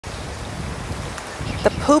The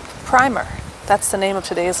poop primer. That's the name of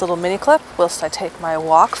today's little mini clip whilst I take my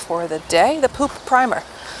walk for the day. The poop primer.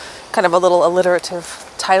 Kind of a little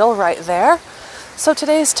alliterative title right there. So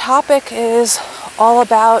today's topic is all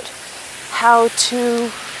about how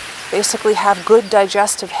to basically have good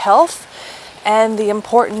digestive health and the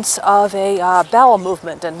importance of a bowel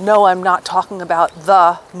movement. And no, I'm not talking about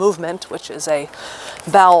the movement, which is a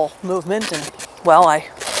bowel movement. And well, like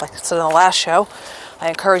I said in the last show, I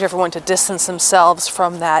encourage everyone to distance themselves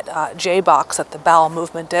from that J box that the bowel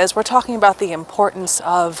movement is. We're talking about the importance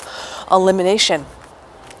of elimination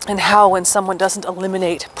and how when someone doesn't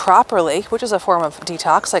eliminate properly, which is a form of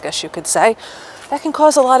detox, I guess you could say, that can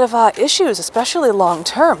cause a lot of issues, especially long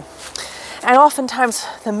term. And oftentimes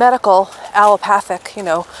the medical, allopathic,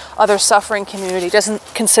 other suffering community doesn't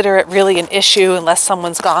consider it really an issue unless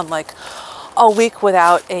someone's gone like a week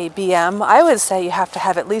without a BM. I would say you have to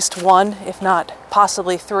have at least one, if not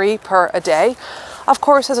possibly 3 per a day. Of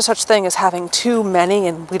course, there's a such thing as having too many,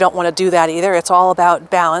 and we don't want to do that either. It's all about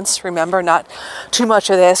balance. Remember, not too much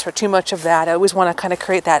of this or too much of that. I always want to kind of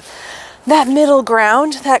create that middle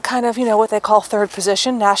ground, that kind of, what they call third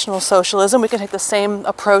position, National Socialism. We can take the same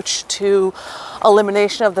approach to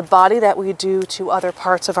elimination of the body that we do to other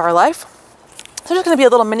parts of our life. So there's going to be a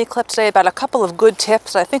little mini clip today about a couple of good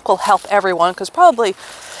tips that I think will help everyone, because probably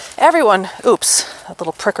everyone, oops, that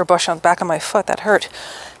little pricker bush on the back of my foot, that hurt.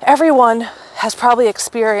 Everyone has probably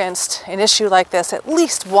experienced an issue like this at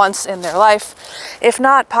least once in their life, if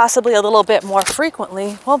not possibly a little bit more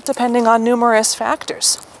frequently, well, depending on numerous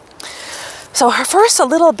factors. So first, a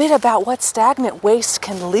little bit about what stagnant waste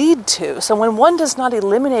can lead to. So when one does not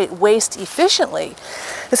eliminate waste efficiently,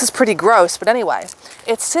 this is pretty gross, but anyway,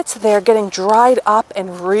 it sits there getting dried up and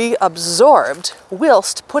reabsorbed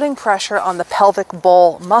whilst putting pressure on the pelvic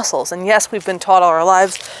bowl muscles. And yes, we've been taught all our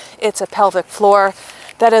lives it's a pelvic floor.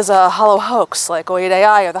 That is a hollow hoax, like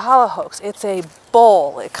Oedei or the hollow hoax. It's a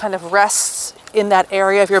bowl. It kind of rests in that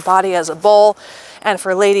area of your body as a bowl. And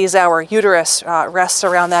for ladies, our uterus rests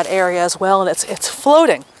around that area as well, and it's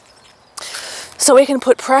floating. So we can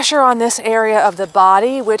put pressure on this area of the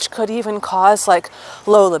body, which could even cause like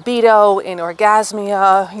low libido,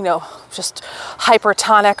 anorgasmia, just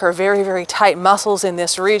hypertonic or very, very tight muscles in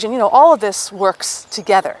this region. All of this works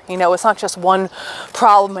together. It's not just one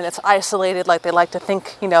problem and it's isolated like they like to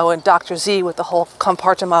think, in Dr. Z with the whole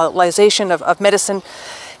compartmentalization of medicine.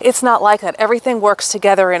 It's not like that. Everything works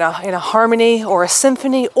together in a harmony or a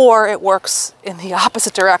symphony, or it works in the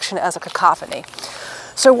opposite direction as a cacophony.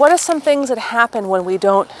 So what are some things that happen when we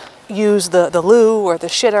don't use the loo or the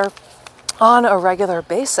shitter on a regular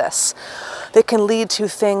basis? That can lead to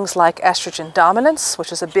things like estrogen dominance,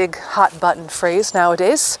 which is a big hot button phrase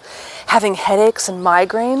nowadays, having headaches and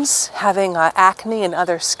migraines, having acne and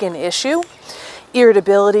other skin issue,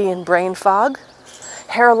 irritability and brain fog,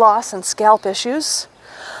 hair loss and scalp issues,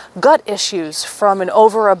 gut issues from an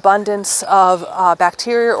overabundance of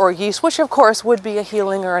bacteria or yeast, which of course would be a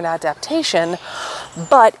healing or an adaptation,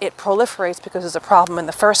 but it proliferates because there's a problem in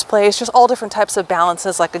the first place. Just all different types of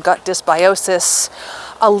balances like a gut dysbiosis,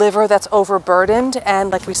 a liver that's overburdened,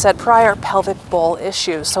 and like we said prior, pelvic bowl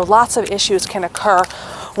issues. So lots of issues can occur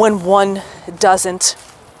when one doesn't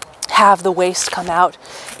have the waste come out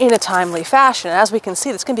in a timely fashion. And as we can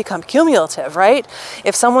see, this can become cumulative, right?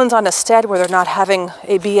 If someone's on a stead where they're not having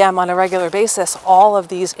a BM on a regular basis, all of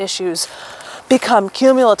these issues become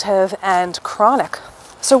cumulative and chronic.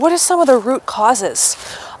 So what are some of the root causes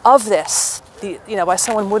of this? Why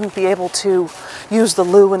someone wouldn't be able to use the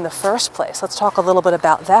loo in the first place? Let's talk a little bit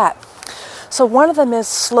about that. So one of them is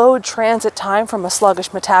slowed transit time from a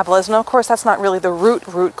sluggish metabolism. Of course, that's not really the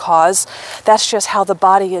root cause. That's just how the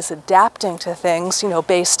body is adapting to things,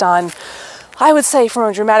 based on, I would say from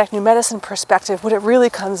a dramatic new medicine perspective, what it really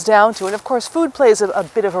comes down to. And of course, food plays a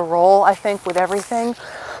bit of a role, I think, with everything.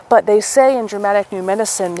 But they say in dramatic new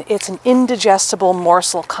medicine, it's an indigestible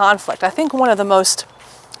morsel conflict. I think one of the most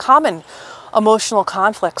common emotional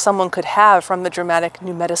conflict someone could have from the dramatic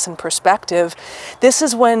new medicine perspective. This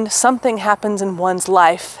is when something happens in one's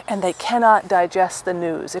life and they cannot digest the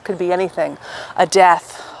news. It could be anything, a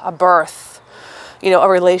death, a birth, a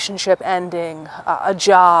relationship ending, a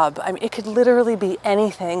job. I mean, it could literally be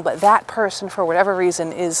anything, but that person, for whatever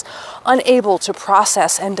reason, is unable to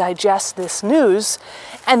process and digest this news,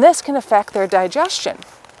 and this can affect their digestion.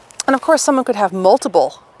 And of course, someone could have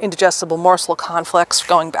multiple indigestible morsel conflicts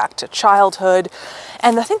going back to childhood.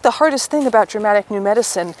 And I think the hardest thing about dramatic new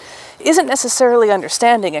medicine isn't necessarily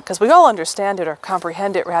understanding it, because we all understand it or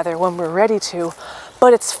comprehend it rather when we're ready to,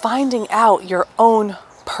 but it's finding out your own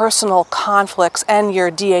personal conflicts and your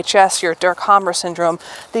DHS, your Dirk-Hammer syndrome,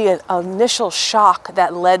 the initial shock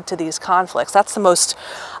that led to these conflicts. That's the most,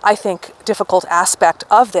 I think, difficult aspect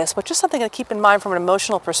of this, but just something to keep in mind from an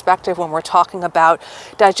emotional perspective when we're talking about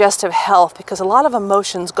digestive health, because a lot of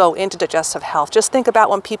emotions go into digestive health. Just think about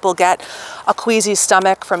when people get a queasy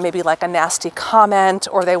stomach from maybe like a nasty comment,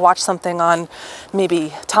 or they watch something on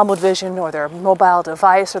maybe Talmud Vision or their mobile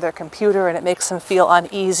device or their computer and it makes them feel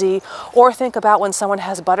uneasy. Or think about when someone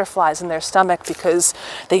has butterflies in their stomach because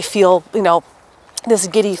they feel, this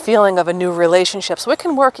giddy feeling of a new relationship. So it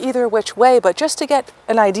can work either which way, but just to get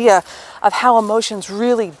an idea of how emotions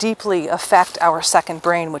really deeply affect our second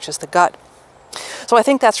brain, which is the gut. So I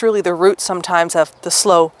think that's really the root sometimes of the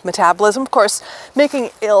slow metabolism. Of course,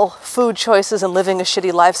 making ill food choices and living a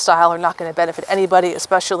shitty lifestyle are not going to benefit anybody,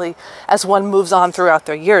 especially as one moves on throughout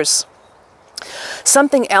their years.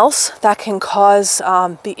 Something else that can cause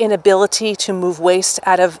the inability to move waste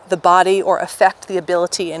out of the body or affect the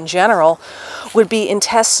ability in general would be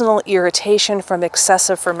intestinal irritation from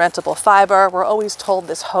excessive fermentable fiber. We're always told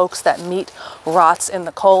this hoax that meat rots in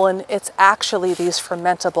the colon. It's actually these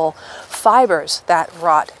fermentable fibers that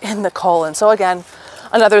rot in the colon. So again,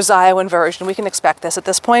 another xio-inversion. We can expect this at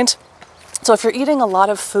this point. So if you're eating a lot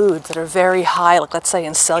of foods that are very high, like let's say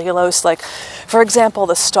in cellulose, like for example,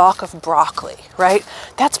 the stalk of broccoli, right?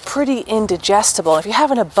 That's pretty indigestible. If you have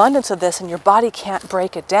an abundance of this and your body can't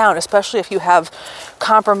break it down, especially if you have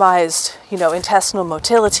compromised, intestinal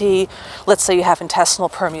motility, let's say you have intestinal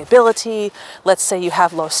permeability, let's say you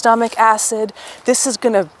have low stomach acid, this is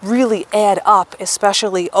going to really add up,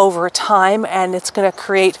 especially over time, and it's going to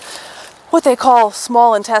create what they call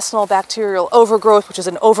small intestinal bacterial overgrowth, which is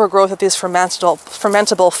an overgrowth of these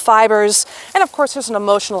fermentable fibers. And of course, there's an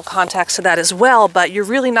emotional context to that as well, but you're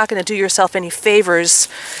really not going to do yourself any favors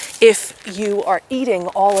if you are eating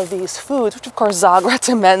all of these foods, which of course Zog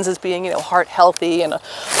recommends as being, heart healthy and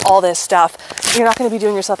all this stuff. You're not going to be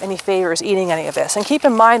doing yourself any favors eating any of this. And keep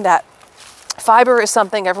in mind that fiber is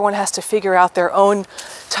something everyone has to figure out their own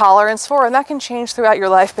tolerance for, and that can change throughout your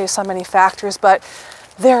life based on many factors, but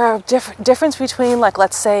there are difference between, like,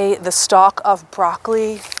 let's say the stalk of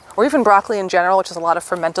broccoli, or even broccoli in general, which has a lot of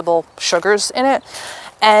fermentable sugars in it,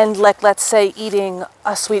 and let's say eating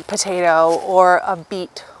a sweet potato or a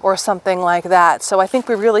beet or something like that. So I think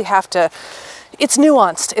we really have to, it's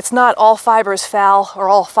nuanced. It's not all fibers foul or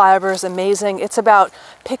all fibers amazing. It's about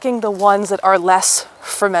picking the ones that are less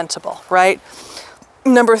fermentable, right?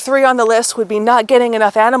 Number 3 on the list would be not getting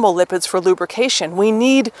enough animal lipids for lubrication. We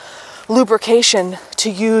need lubrication to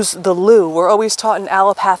use the loo. We're always taught in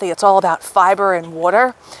allopathy it's all about fiber and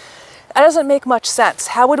water. That doesn't make much sense.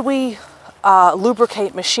 How would we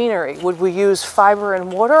lubricate machinery? Would we use fiber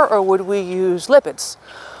and water, or would we use lipids?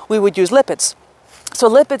 We would use lipids. So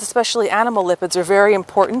lipids, especially animal lipids, are very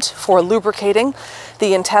important for lubricating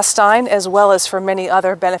the intestine, as well as for many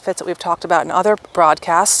other benefits that we've talked about in other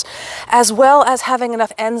broadcasts, as well as having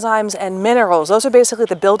enough enzymes and minerals. Those are basically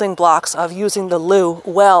the building blocks of using the loo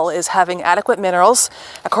well, is having adequate minerals.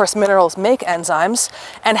 Of course, minerals make enzymes,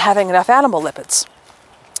 and having enough animal lipids.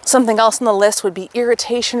 Something else on the list would be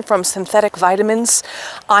irritation from synthetic vitamins,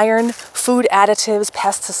 iron, food additives,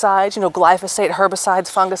 pesticides, glyphosate,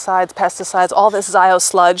 herbicides, fungicides, pesticides, all this xio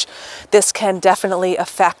sludge. This can definitely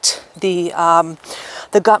affect the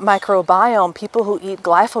gut microbiome. People who eat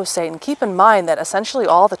glyphosate, and keep in mind that essentially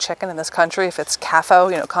all the chicken in this country, if it's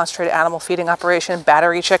CAFO, concentrated animal feeding operation,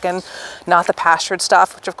 battery chicken, not the pastured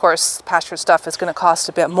stuff, which of course pastured stuff is going to cost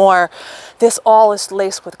a bit more. This all is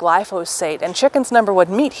laced with glyphosate, and chicken's number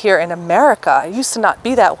one meat here in America. It used to not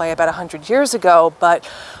be that way about 100 years ago, but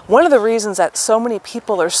one of the reasons that so many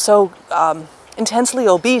people are so intensely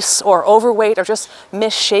obese or overweight or just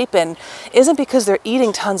misshapen isn't because they're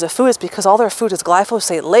eating tons of food. It's because all their food is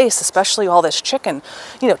glyphosate laced, especially all this chicken,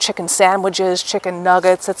 chicken sandwiches, chicken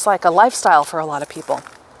nuggets. It's like a lifestyle for a lot of people.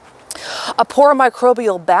 A poor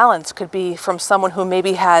microbial balance could be from someone who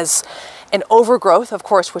maybe has an overgrowth, of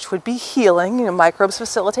course, which would be healing. Microbes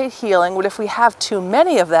facilitate healing. But if we have too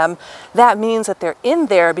many of them, that means that they're in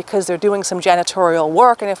there because they're doing some janitorial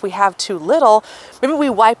work. And if we have too little, maybe we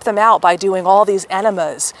wipe them out by doing all these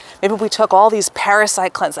enemas. Maybe we took all these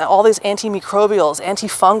parasite cleanses, all these antimicrobials,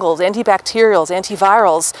 antifungals, antibacterials,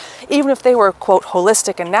 antivirals. Even if they were, quote,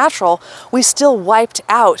 holistic and natural, we still wiped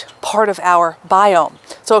out part of our biome.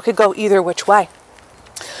 So it could go either which way.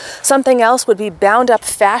 Something else would be bound up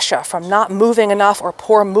fascia from not moving enough or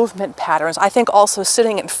poor movement patterns. I think also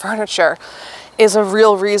sitting in furniture is a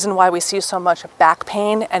real reason why we see so much back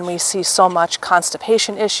pain and we see so much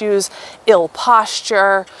constipation issues, ill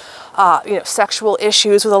posture, sexual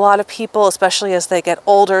issues with a lot of people, especially as they get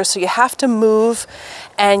older. So you have to move,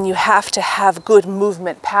 and you have to have good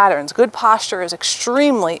movement patterns. Good posture is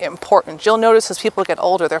extremely important. You'll notice as people get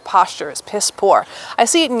older, their posture is piss poor. I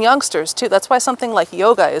see it in youngsters too. That's why something like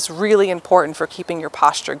yoga is really important for keeping your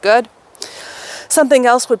posture good. Something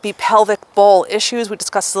else would be pelvic bowl issues. We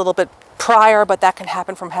discussed a little bit prior, but that can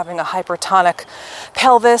happen from having a hypertonic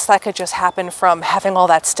pelvis. That could just happen from having all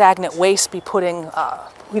that stagnant waste be putting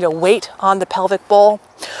weight on the pelvic bowl.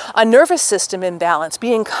 A nervous system imbalance,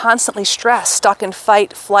 being constantly stressed, stuck in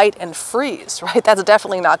fight, flight, and freeze, right? That's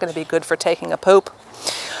definitely not going to be good for taking a poop.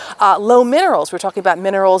 Low minerals, we were talking about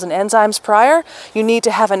minerals and enzymes prior. You need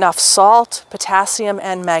to have enough salt, potassium,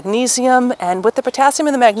 and magnesium. And with the potassium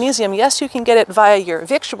and the magnesium, yes, you can get it via your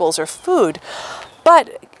victuals or food,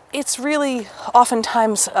 but it's really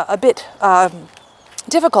oftentimes a bit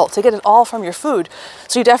difficult to get it all from your food.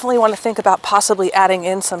 So you definitely want to think about possibly adding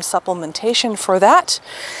in some supplementation for that.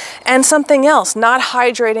 And something else, not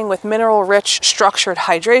hydrating with mineral-rich structured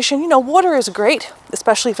hydration. Water is great,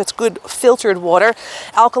 especially if it's good filtered water.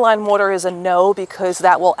 Alkaline water is a no, because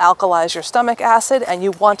that will alkalize your stomach acid, and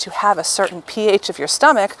you want to have a certain pH of your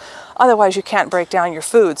stomach. Otherwise, you can't break down your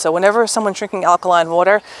food. So whenever someone's drinking alkaline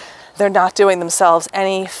water, they're not doing themselves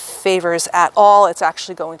any favors at all. It's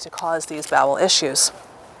actually going to cause these bowel issues.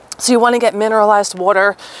 So you want to get mineralized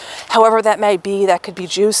water, however that may be. That could be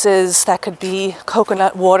juices, that could be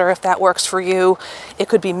coconut water if that works for you. It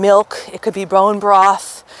could be milk, it could be bone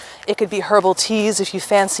broth, it could be herbal teas if you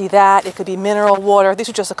fancy that. It could be mineral water. These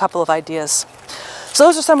are just a couple of ideas. So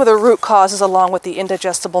those are some of the root causes, along with the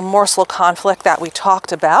indigestible morsel conflict that we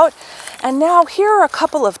talked about. And now here are a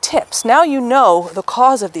couple of tips. Now you know the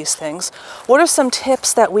cause of these things. What are some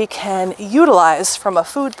tips that we can utilize from a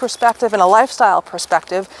food perspective and a lifestyle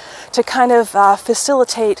perspective to kind of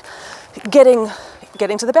facilitate getting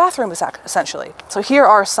to the bathroom, essentially? So here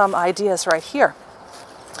are some ideas right here.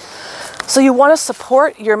 So you want to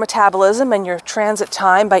support your metabolism and your transit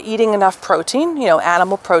time by eating enough protein,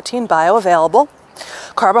 animal protein, bioavailable.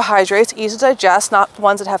 Carbohydrates, easy to digest, not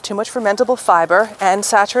ones that have too much fermentable fiber, and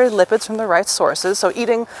saturated lipids from the right sources. So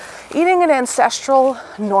eating an ancestral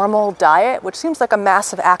normal diet, which seems like a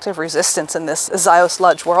massive active resistance in this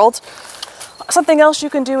zyo-sludge world. Something else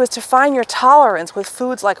you can do is to find your tolerance with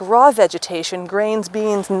foods like raw vegetation, grains,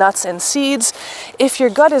 beans, nuts, and seeds. If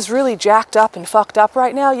your gut is really jacked up and fucked up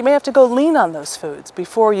right now, you may have to go lean on those foods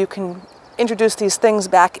before you can introduce these things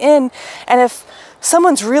back in. And if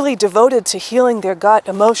someone's really devoted to healing their gut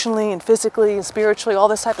emotionally and physically and spiritually, all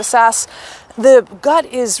this type of sass, the gut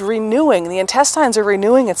is renewing, the intestines are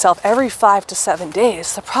renewing itself every 5 to 7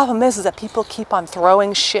 days. The problem is that people keep on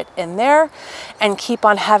throwing shit in there and keep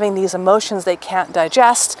on having these emotions they can't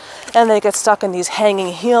digest, and they get stuck in these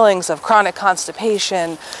hanging healings of chronic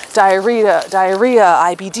constipation, diarrhea,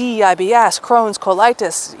 IBD, IBS, Crohn's,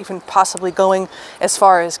 colitis, even possibly going as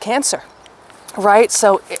far as cancer. Right?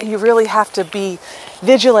 So you really have to be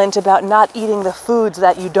vigilant about not eating the foods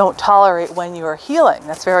that you don't tolerate when you're healing.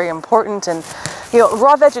 That's very important. And,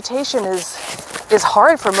 raw vegetation is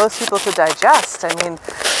hard for most people to digest. I mean,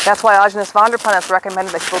 that's why Agnes von der Plaan has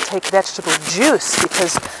recommended that people take vegetable juice,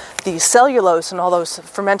 because the cellulose and all those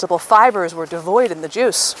fermentable fibers were devoid in the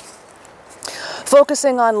juice.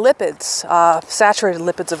 Focusing on lipids, saturated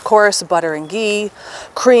lipids, of course, butter and ghee,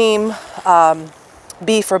 cream,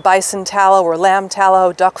 beef or bison tallow or lamb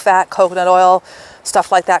tallow, duck fat, coconut oil,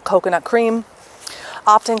 stuff like that, coconut cream.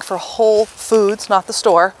 Opting for whole foods, not the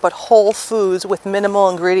store, but whole foods with minimal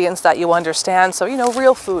ingredients that you understand. So,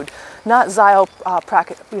 real food, not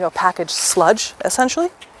packaged sludge, essentially.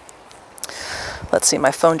 Let's see,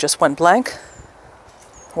 my phone just went blank.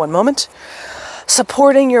 One moment.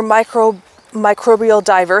 Supporting your microbial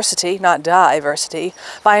diversity, not diversity,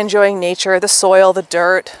 by enjoying nature, the soil, the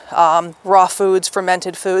dirt, raw foods,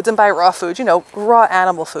 fermented foods, and by raw foods, raw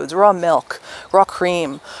animal foods, raw milk, raw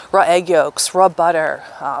cream, raw egg yolks, raw butter,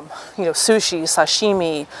 sushi,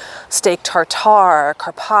 sashimi, steak tartare,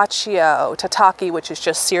 carpaccio, tataki, which is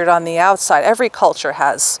just seared on the outside. Every culture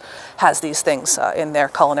has these things in their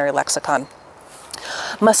culinary lexicon.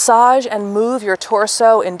 Massage and move your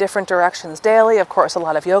torso in different directions daily. Of course, a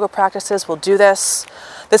lot of yoga practices will do this.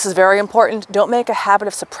 This is very important. Don't make a habit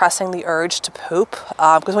of suppressing the urge to poop,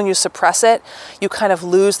 because when you suppress it, you kind of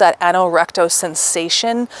lose that anorecto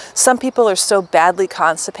sensation. Some people are so badly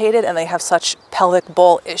constipated and they have such pelvic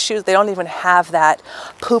bowl issues, they don't even have that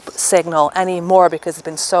poop signal anymore because it's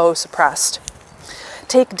been so suppressed.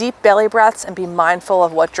 Take deep belly breaths and be mindful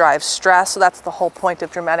of what drives stress. So that's the whole point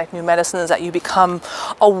of Dramatic New Medicine, is that you become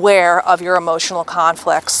aware of your emotional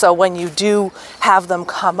conflicts. So when you do have them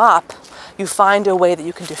come up, you find a way that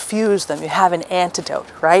you can diffuse them. You have an antidote,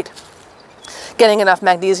 right? Getting enough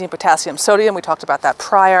magnesium, potassium, sodium, we talked about that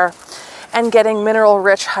prior, and getting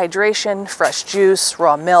mineral-rich hydration, fresh juice,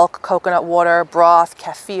 raw milk, coconut water, broth,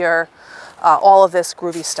 kefir, all of this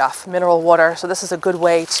groovy stuff, mineral water. So this is a good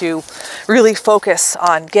way to really focus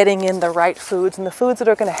on getting in the right foods and the foods that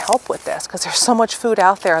are going to help with this, because there's so much food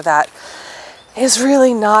out there that is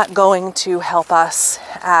really not going to help us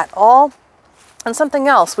at all. And something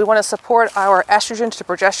else, we want to support our estrogen to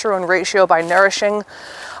progesterone ratio by nourishing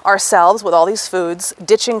ourselves with all these foods,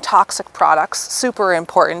 ditching toxic products, super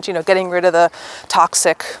important, getting rid of the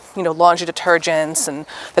toxic, laundry detergents and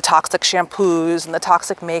the toxic shampoos and the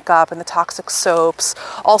toxic makeup and the toxic soaps.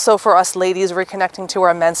 Also for us ladies, reconnecting to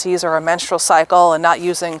our menses or our menstrual cycle and not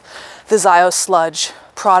using the Zio sludge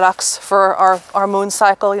products for our moon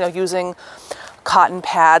cycle, using cotton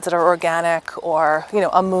pads that are organic, or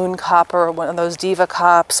a moon cup or one of those diva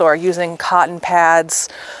cups, or using cotton pads,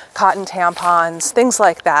 cotton tampons, things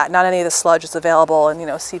like that. Not any of the sludge is available in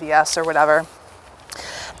CVS or whatever.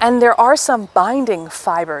 And there are some binding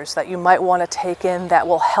fibers that you might want to take in that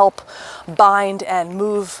will help bind and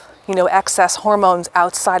move excess hormones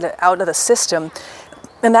out of the system.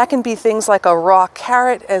 And that can be things like a raw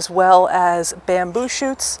carrot as well as bamboo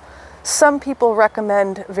shoots. Some people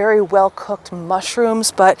recommend very well-cooked mushrooms,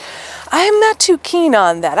 but I'm not too keen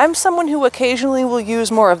on that. I'm someone who occasionally will use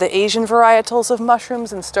more of the Asian varietals of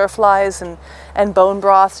mushrooms and stir-fries and bone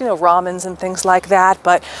broths, ramens and things like that.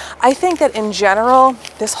 But I think that in general,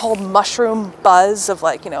 this whole mushroom buzz of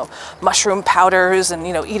mushroom powders and,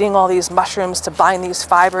 eating all these mushrooms to bind these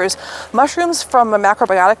fibers. Mushrooms from a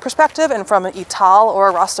macrobiotic perspective and from an Ital or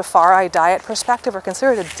a Rastafari diet perspective are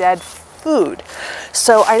considered a dead food.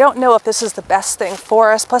 So I don't know if this is the best thing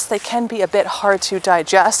for us. Plus they can be a bit hard to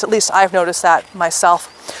digest. At least I've noticed that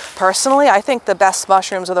myself personally. I think the best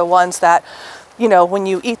mushrooms are the ones that, when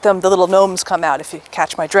you eat them, the little gnomes come out, if you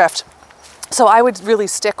catch my drift. So I would really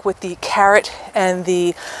stick with the carrot and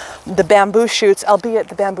the bamboo shoots, albeit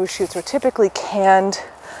the bamboo shoots are typically canned.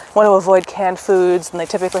 Want to avoid canned foods, and they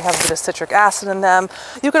typically have a bit of citric acid in them.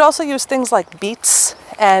 You could also use things like beets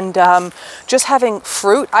and just having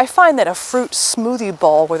fruit. I find that a fruit smoothie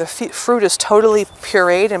bowl where the fruit is totally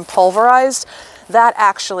pureed and pulverized, that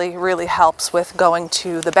actually really helps with going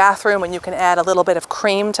to the bathroom, and you can add a little bit of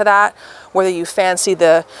cream to that, whether you fancy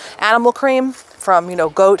the animal cream from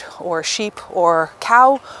goat or sheep or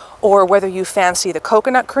cow, or whether you fancy the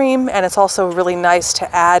coconut cream. And it's also really nice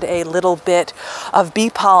to add a little bit of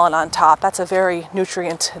bee pollen on top. That's a very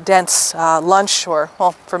nutrient dense lunch, or,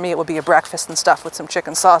 well, for me it would be a breakfast and stuff with some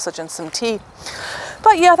chicken sausage and some tea.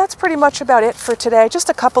 But yeah, that's pretty much about it for today. Just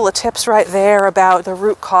a couple of tips right there about the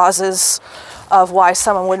root causes of why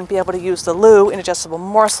someone wouldn't be able to use the loo, indigestible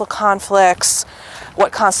morsel conflicts,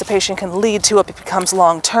 what constipation can lead to if it becomes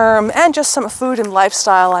long-term, and just some food and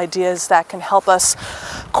lifestyle ideas that can help us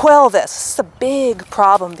quell this. This is a big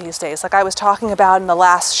problem these days. Like I was talking about in the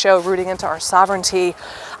last show, Rooting into Our Sovereignty,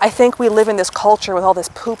 I think we live in this culture with all this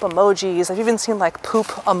poop emojis. I've even seen like poop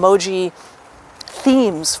emoji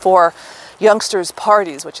themes for youngsters'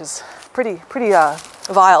 parties, which is pretty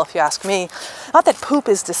vile if you ask me. Not that poop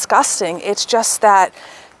is disgusting, it's just that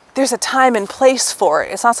there's a time and place for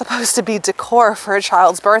it. It's not supposed to be decor for a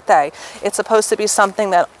child's birthday. It's supposed to be something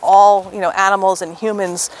that all, animals and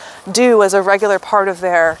humans do as a regular part of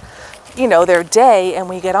their, their day, and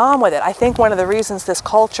we get on with it. I think one of the reasons this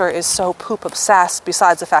culture is so poop obsessed,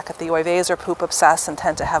 besides the fact that the Oives are poop obsessed and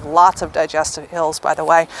tend to have lots of digestive ills, by the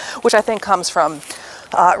way, which I think comes from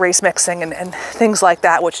race mixing and things like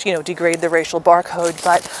that, which, degrade the racial barcode.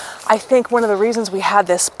 But I think one of the reasons we have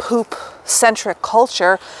this poop-centric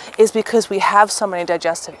culture is because we have so many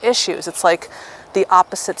digestive issues. It's like the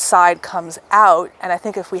opposite side comes out. And I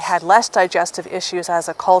think if we had less digestive issues as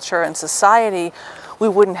a culture and society, we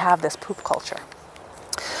wouldn't have this poop culture.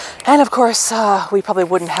 And of course, we probably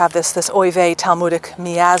wouldn't have this Oive Talmudic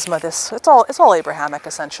miasma. It's all Abrahamic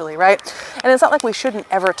essentially, right? And it's not like we shouldn't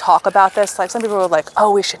ever talk about this. Like some people are like,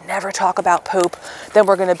 oh, we should never talk about poop. Then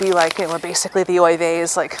we're going to be like, we're basically the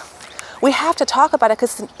Oives. Like, we have to talk about it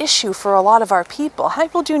because it's an issue for a lot of our people. How many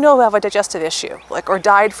people do you know who have a digestive issue, or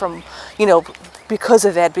died from, because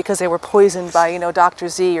of it, because they were poisoned by, Dr.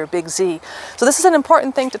 Z or Big Z. So this is an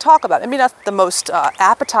important thing to talk about. Maybe not the most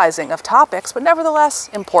appetizing of topics, but nevertheless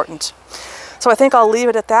important. So I think I'll leave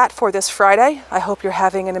it at that for this Friday. I hope you're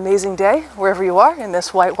having an amazing day wherever you are in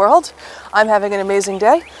this white world. I'm having an amazing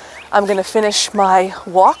day. I'm going to finish my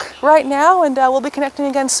walk right now, and we'll be connecting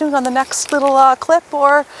again soon on the next little clip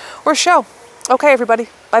or show. Okay, everybody.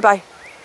 Bye-bye.